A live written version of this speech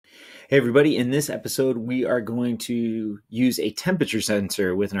Hey everybody, in this episode we are going to use a temperature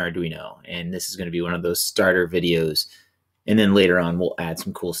sensor with an Arduino, and this is going to be one of those starter videos, and then later on we'll add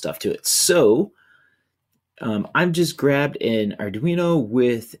some cool stuff to it. So I've just grabbed an Arduino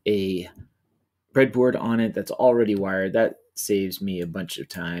with a breadboard on it that's already wired. That saves me a bunch of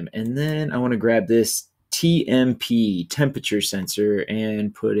time. And then I want to grab this TMP temperature sensor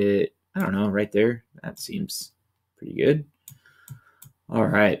and put it, I don't know, right there. That seems pretty good. All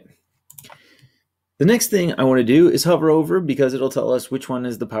right. The next thing I want to do is hover over because it'll tell us which one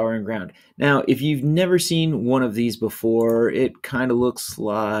is the power and ground. Now, if you've never seen one of these before, it kind of looks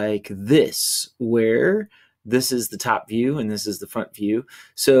like this, where this is the top view and this is the front view.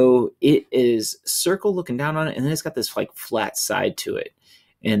 So it is circle looking down on it, and then it's got this like flat side to it.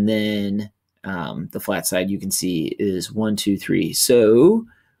 And then the flat side you can see is 1, 2, 3. So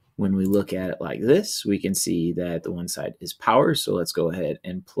when we look at it like this, we can see that the one side is power. So let's go ahead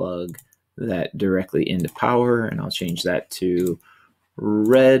and plug that directly into power, and I'll change that to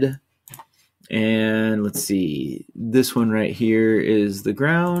red. And let's see, this one right here is the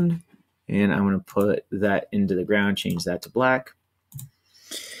ground, and I'm going to put that into the ground, change that to black.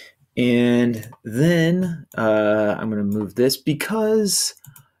 And then I'm going to move this because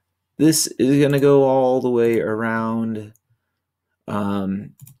this is going to go all the way around,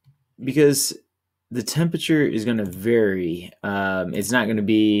 because the temperature is going to vary. It's not going to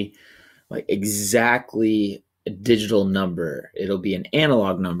be like exactly a digital number. It'll be an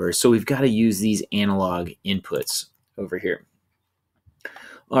analog number. So we've got to use these analog inputs over here.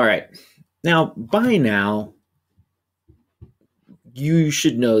 All right. Now, by now, you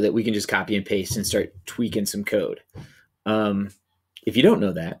should know that we can just copy and paste and start tweaking some code. If you don't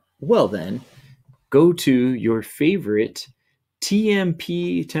know that, well then, go to your favorite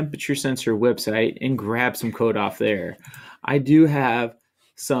TMP temperature sensor website and grab some code off there. I do have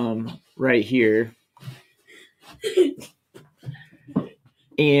some right here,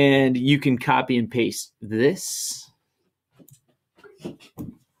 and you can copy and paste this.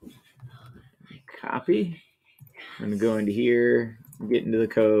 Copy. I'm going to go into here, get into the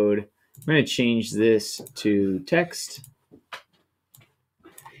code. I'm going to change this to text,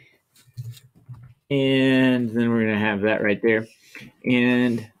 and then we're going to have that right there.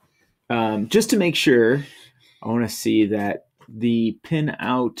 And just to make sure, I want to see that the pin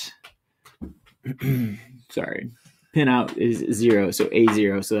out, sorry, pin out is 0, so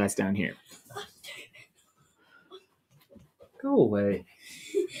A0, so that's down here. Go away.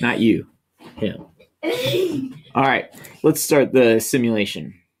 Not you, him. All right, let's start the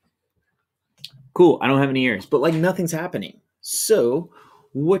simulation. Cool, I don't have any errors, but like nothing's happening. So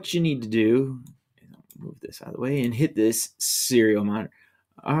what you need to do, move this out of the way and hit this serial monitor.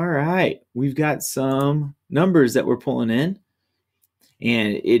 All right, we've got some numbers that we're pulling in,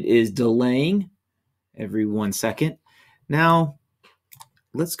 and it is delaying every 1 second. Now,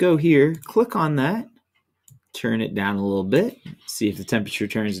 let's go here, click on that, turn it down a little bit, see if the temperature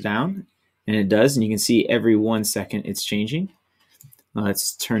turns down, and it does, and you can see every 1 second it's changing.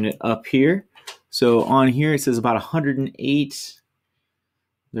 Let's turn it up here. So on here it says about 108.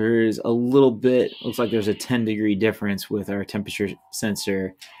 There's a little bit, looks like there's a 10-degree difference with our temperature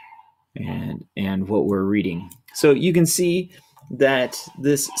sensor and what we're reading. So you can see that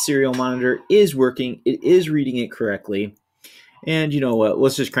this serial monitor is working. It is reading it correctly. And you know what?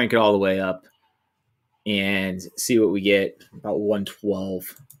 Let's just crank it all the way up and see what we get, about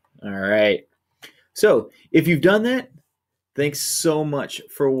 112. All right. So if you've done that, thanks so much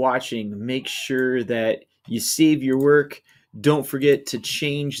for watching. Make sure that you save your work. Don't forget to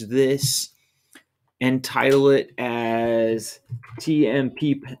change this and title it as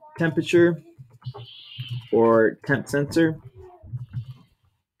TMP temperature or temp sensor.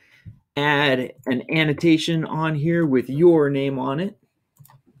 Add an annotation on here with your name on it.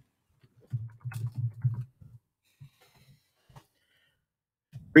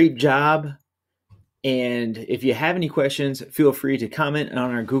 Great job. And if you have any questions, feel free to comment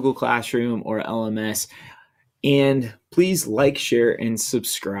on our Google Classroom or LMS. And please like, share, and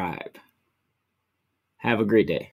subscribe. Have a great day.